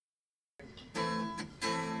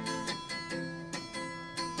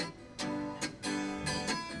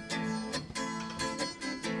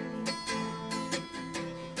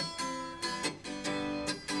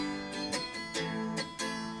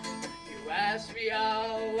ask me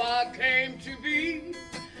how I came to be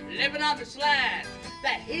living on this land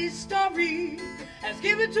that history has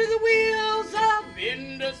given to the wheels of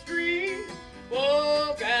industry.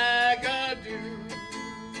 Oh, Kakadu.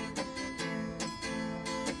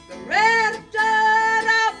 The red of dirt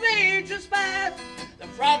of ages past, the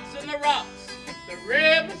frogs and the rocks, the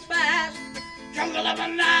rivers fast, jungle of a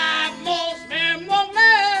knife, most men won't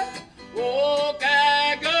laugh. Oh,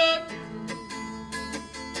 Kakadu.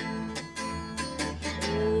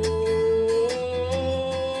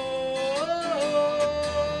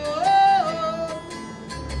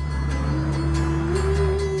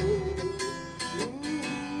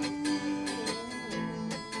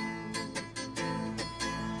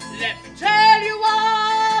 Let me tell you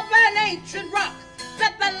of an ancient rock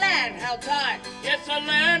that the land held tight. Yes, the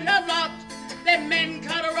land held locked. Then men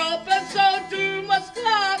cut her open, so doom was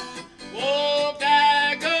clocked. Oh,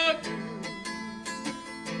 Kakadu.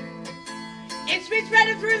 It's been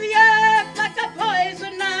spreading through the earth like a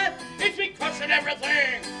poison knife. It's been crushing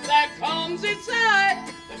everything that comes inside.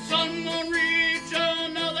 The sun won't reach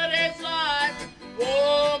another day's life.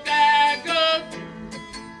 Oh, Kakadu.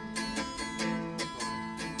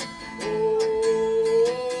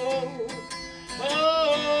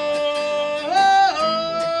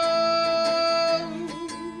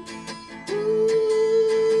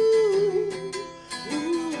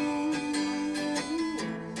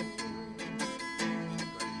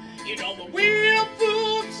 You know the wheel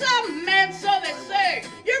fools some men, so they say.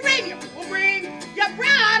 Uranium will bring your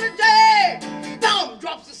brighter day. Bomb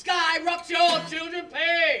drops the sky, rocks your children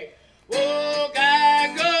pay. Oh,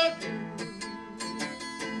 Kakadu.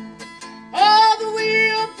 Oh, the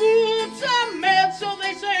wheel fools some men, so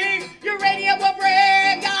they say. Uranium will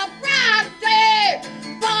bring your brighter day.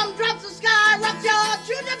 Bomb drops the sky, rocks your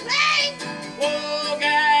children pay. Oh,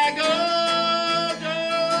 Kakadu.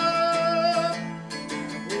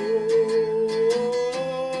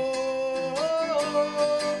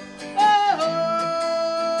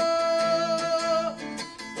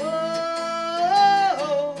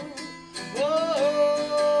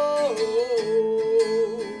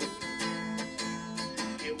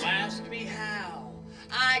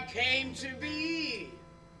 Came to be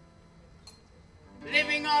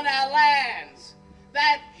living on our lands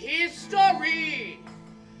that history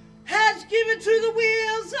has given to the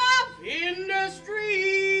wheels of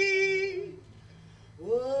industry.